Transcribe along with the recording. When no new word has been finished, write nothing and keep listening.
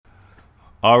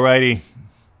Alrighty.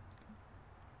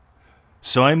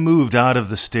 So I moved out of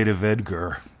the state of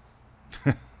Edgar.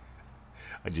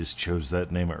 I just chose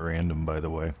that name at random, by the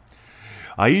way.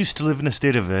 I used to live in the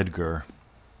state of Edgar.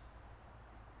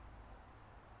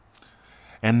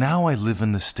 And now I live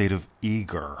in the state of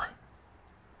eager.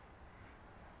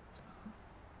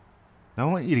 Now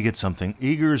I want you to get something.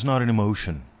 Eager is not an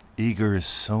emotion. Eager is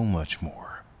so much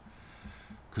more.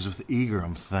 Because with eager,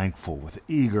 I'm thankful. With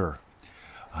eager,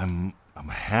 I'm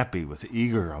happy. With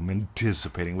eager, I'm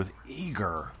anticipating. With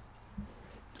eager,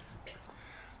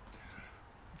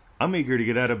 I'm eager to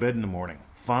get out of bed in the morning.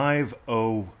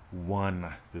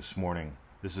 5:01 this morning.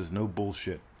 This is no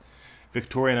bullshit.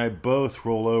 Victoria and I both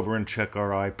roll over and check our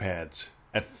iPads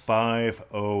at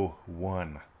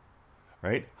 5:01.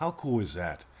 Right? How cool is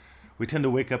that? We tend to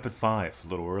wake up at 5, a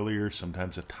little earlier,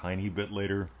 sometimes a tiny bit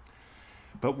later.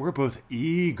 But we're both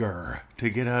eager to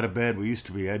get out of bed. We used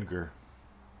to be Edgar.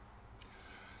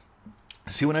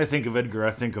 See, when I think of Edgar,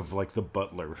 I think of like the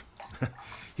butler.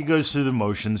 He goes through the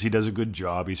motions. He does a good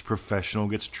job. He's professional,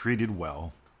 gets treated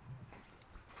well.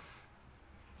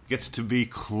 Gets to be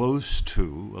close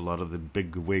to a lot of the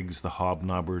big wigs, the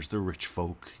hobnobbers, the rich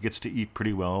folk. He gets to eat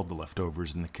pretty well, the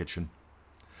leftovers in the kitchen.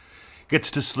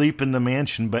 Gets to sleep in the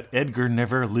mansion, but Edgar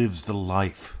never lives the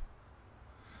life.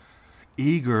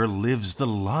 Eager lives the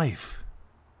life.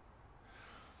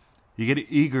 You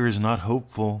get eager is not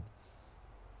hopeful.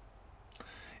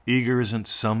 Eager isn't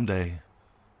someday.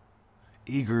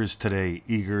 Eager is today.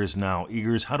 Eager is now.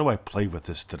 Eager is how do I play with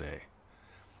this today?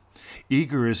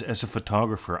 Eager is, as a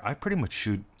photographer, I pretty much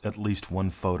shoot at least one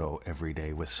photo every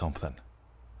day with something.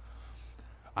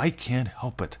 I can't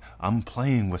help it. I'm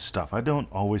playing with stuff. I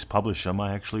don't always publish them.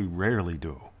 I actually rarely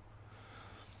do.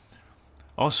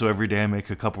 Also, every day I make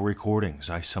a couple recordings.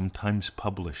 I sometimes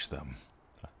publish them.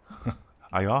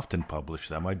 I often publish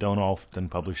them. I don't often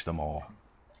publish them all.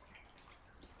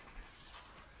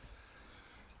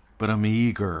 But I'm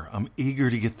eager. I'm eager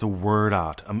to get the word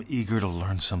out. I'm eager to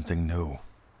learn something new.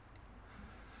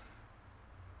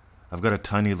 I've got a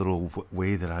tiny little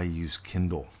way that I use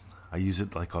Kindle. I use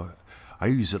it like a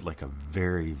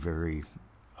very, very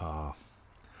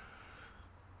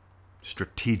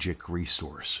strategic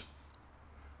resource.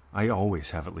 I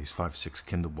always have at least 5-6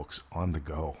 Kindle books on the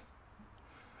go.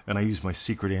 And I use my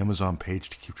secret Amazon page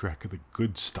to keep track of the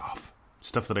good stuff.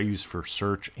 Stuff that I use for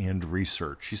search and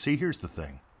research. You see, here's the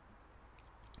thing.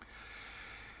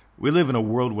 We live in a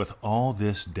world with all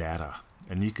this data.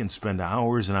 And you can spend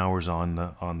hours and hours on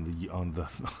the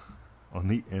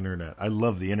internet. I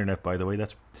love the internet, by the way.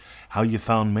 That's how you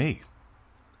found me.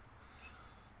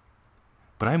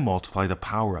 But I multiply the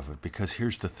power of it because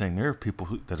here's the thing. There are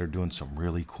people that are doing some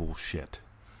really cool shit.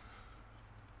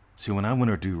 See, when I want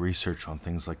to do research on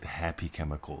things like the happy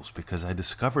chemicals, because I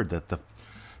discovered that the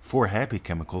 4 happy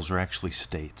chemicals are actually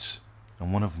states.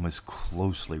 And one of them is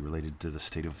closely related to the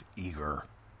state of eager.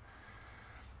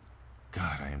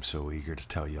 God, I am so eager to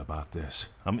tell you about this.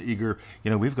 I'm eager.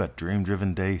 You know, we've got Dream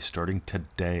Driven Day starting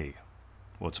today.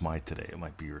 Well, it's my today. It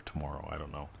might be your tomorrow. I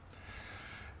don't know.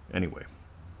 Anyway,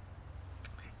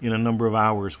 in a number of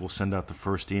hours, we'll send out the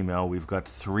first email. We've got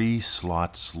 3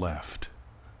 slots left.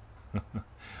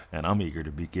 And I'm eager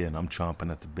to begin. I'm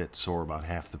chomping at the bit. So are about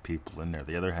half the people in there.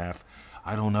 The other half,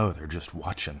 I don't know. They're just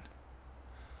watching.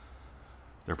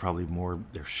 They're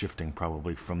shifting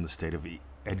probably from the state of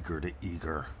Edgar to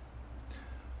eager.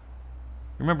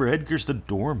 Remember, Edgar's the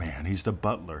doorman. He's the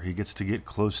butler. He gets to get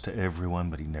close to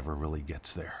everyone, but he never really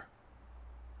gets there.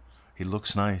 He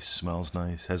looks nice, smells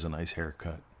nice, has a nice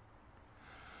haircut,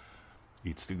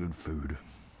 eats the good food.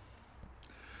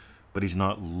 But he's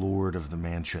not lord of the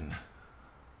mansion.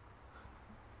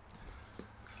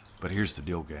 But here's the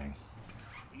deal, gang.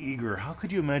 Eager. How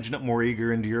could you imagine it more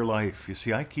eager into your life? You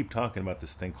see, I keep talking about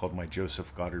this thing called my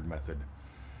Joseph Goddard method.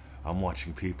 I'm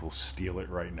watching people steal it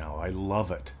right now. I love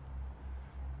it.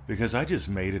 Because I just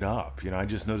made it up. You know, I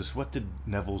just noticed, what did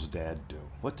Neville's dad do?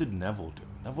 What did Neville do?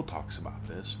 Neville talks about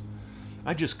this.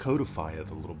 I just codify it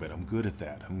a little bit. I'm good at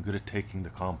that. I'm good at taking the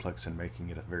complex and making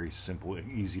it a very simple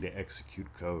and easy to execute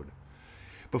code.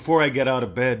 Before I get out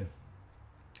of bed,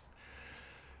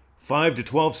 5 to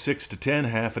 12, 6 to 10,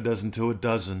 half a dozen to a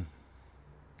dozen.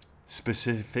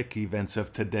 Specific events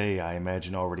of today, I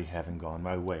imagine already having gone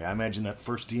my way. I imagine that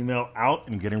first email out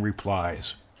and getting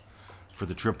replies for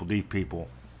the Triple D people.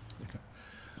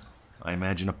 I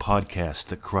imagine a podcast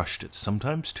that crushed it,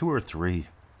 sometimes 2 or 3.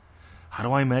 How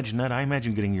do I imagine that? I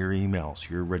imagine getting your emails,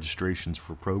 your registrations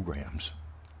for programs,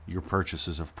 your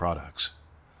purchases of products.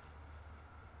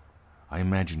 I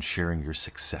imagine sharing your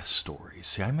success stories.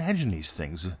 See, I imagine these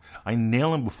things. I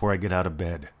nail them before I get out of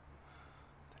bed.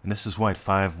 And this is why at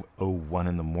 5:01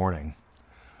 in the morning,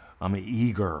 I'm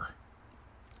eager.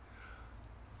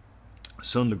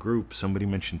 So in the group, somebody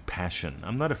mentioned passion.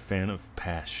 I'm not a fan of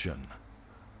passion.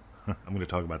 I'm going to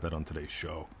talk about that on today's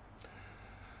show.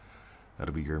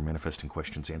 That'll be your Manifesting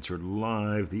Questions Answered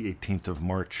live the 18th of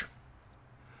March.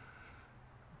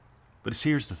 But see,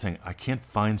 here's the thing. I can't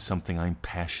find something I'm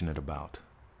passionate about.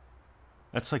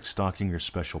 That's like stalking your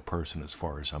special person as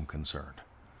far as I'm concerned.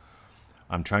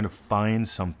 I'm trying to find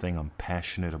something I'm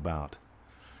passionate about.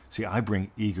 See, I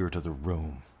bring eager to the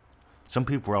room. Some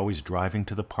people are always driving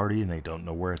to the party and they don't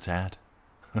know where it's at.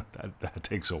 that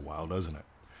takes a while, doesn't it?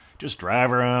 Just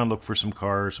drive around, look for some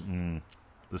cars,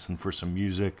 listen for some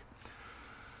music.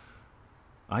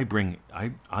 I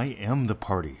am the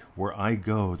party. Where I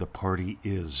go, the party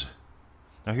is.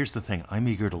 Now here's the thing. I'm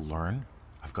eager to learn.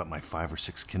 I've got my 5 or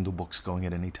 6 Kindle books going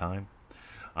at any time.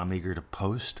 I'm eager to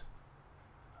post.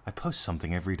 I post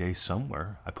something every day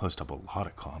somewhere. I post up a lot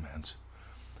of comments.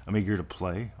 I'm eager to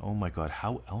play. Oh my God,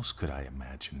 how else could I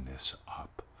imagine this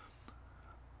up?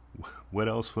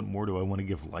 What more do I want to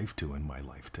give life to in my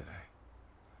life today?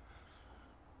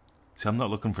 See, I'm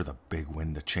not looking for the big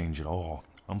win to change it all.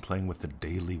 I'm playing with the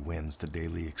daily wins, the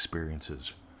daily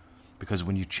experiences. Because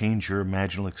when you change your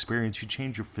imaginal experience, you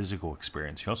change your physical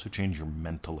experience. You also change your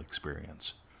mental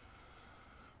experience.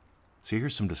 See,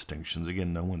 here's some distinctions.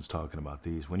 Again, no one's talking about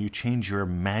these. When you change your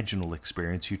imaginal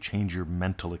experience, you change your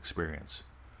mental experience.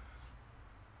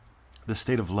 The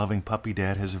state of loving puppy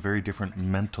dad has a very different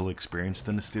mental experience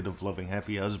than the state of loving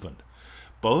happy husband.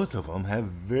 Both of them have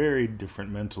very different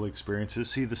mental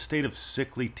experiences. See, the state of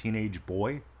sickly teenage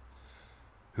boy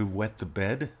who wet the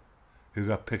bed, who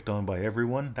got picked on by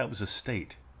everyone, that was a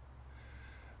state.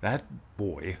 That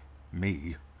boy,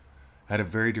 me, had a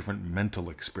very different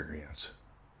mental experience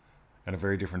and a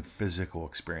very different physical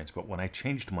experience. But when I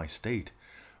changed my state,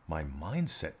 my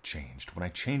mindset changed. When I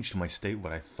changed my state,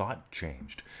 what I thought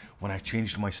changed. When I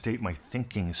changed my state, my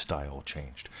thinking style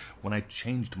changed. When I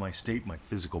changed my state, my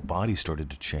physical body started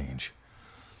to change.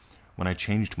 When I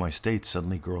changed my state,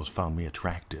 suddenly girls found me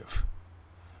attractive.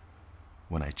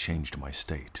 When I changed my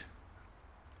state,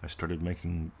 I started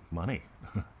making money.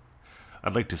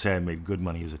 I'd like to say I made good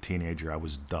money as a teenager. I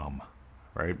was dumb,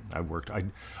 right?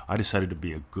 I decided to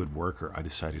be a good worker. I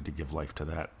decided to give life to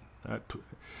that.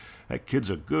 That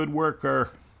kid's a good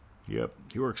worker. Yep,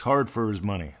 he works hard for his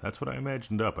money. That's what I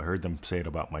imagined up. I heard them say it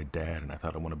about my dad, and I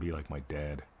thought I want to be like my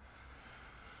dad.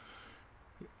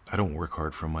 I don't work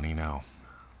hard for money now.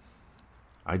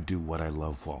 I do what I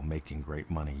love while making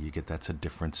great money. You get that's a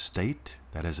different state.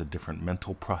 That has a different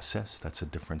mental process. That's a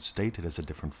different state. It has a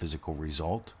different physical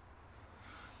result.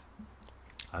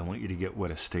 I want you to get what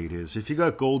a state is. If you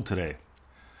got gold today,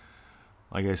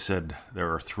 like I said,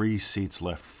 there are 3 seats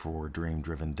left for Dream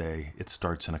Driven Day. It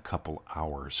starts in a couple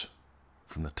hours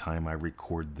from the time I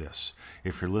record this.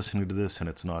 If you're listening to this and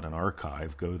it's not an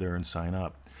archive, go there and sign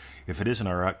up. If it is an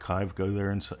archive, go there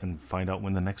and find out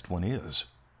when the next one is.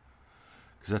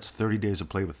 Because that's 30 days of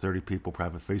play with 30 people,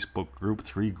 private Facebook group,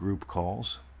 3 group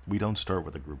calls. We don't start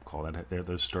with a group call.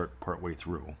 Those start partway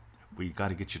through. We got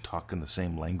to get you talking the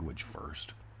same language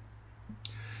first.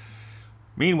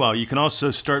 Meanwhile, you can also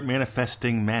start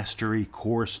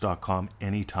ManifestingMasteryCourse.com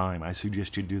anytime. I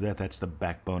suggest you do that. That's the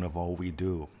backbone of all we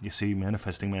do. You see,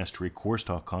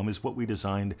 ManifestingMasteryCourse.com is what we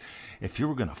designed if you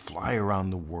were going to fly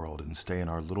around the world and stay in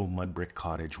our little mud brick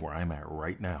cottage where I'm at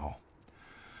right now.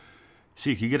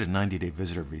 See, you could get a 90-day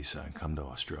visitor visa and come to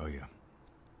Australia.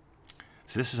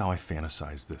 So this is how I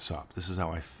fantasized this up. This is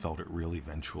how I felt it real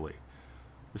eventually.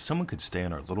 If someone could stay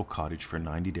in our little cottage for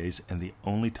 90 days and the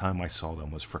only time I saw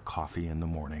them was for coffee in the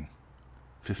morning,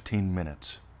 15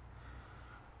 minutes,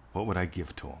 what would I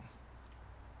give to them?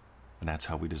 And that's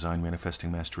how we designed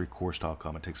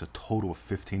ManifestingMasteryCourse.com. It takes a total of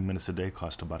 15 minutes a day,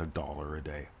 costs about $1 a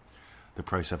day. The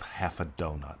price of half a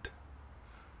donut.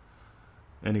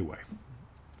 Anyway.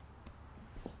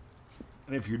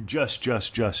 And if you're just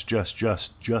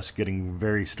getting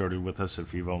very started with us,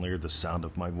 if you've only heard the sound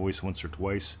of my voice once or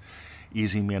twice,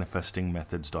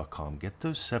 EasyManifestingMethods.com. Get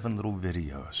those 7 little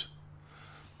videos.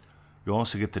 You'll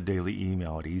also get the daily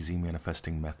email at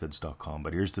EasyManifestingMethods.com.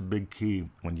 But here's the big key.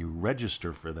 When you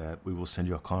register for that, we will send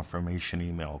you a confirmation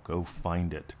email. Go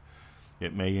find it.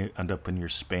 It may end up in your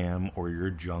spam or your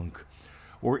junk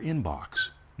or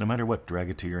inbox. No matter what, drag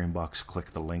it to your inbox,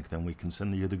 click the link, then we can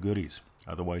send you the goodies.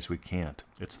 Otherwise, we can't.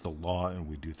 It's the law, and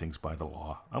we do things by the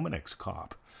law. I'm an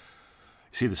ex-cop.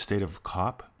 See, the state of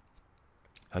cop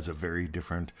has a very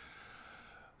different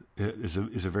is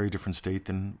a very different state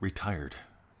than retired.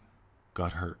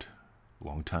 Got hurt a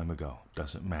long time ago.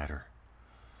 Doesn't matter.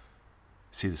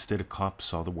 See, the state of cop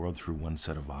saw the world through one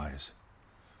set of eyes.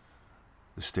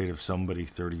 the state of somebody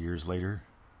 30 years later,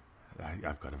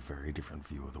 I've got a very different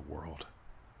view of the world.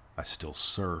 I still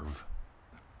serve.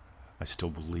 I still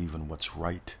believe in what's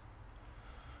right.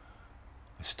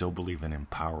 I still believe in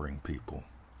empowering people.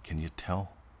 Can you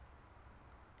tell?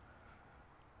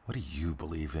 What do you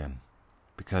believe in?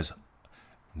 Because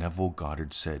Neville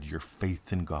Goddard said, your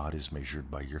faith in God is measured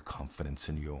by your confidence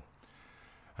in you.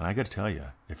 And I got to tell you,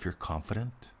 if you're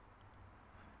confident,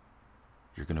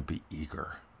 you're going to be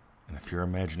eager. And if you're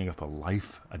imagining up a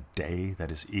life, a day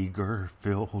that is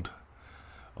eager-filled,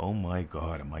 oh my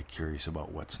God, am I curious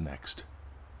about what's next.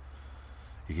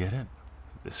 You get it?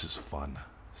 This is fun.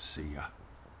 See ya.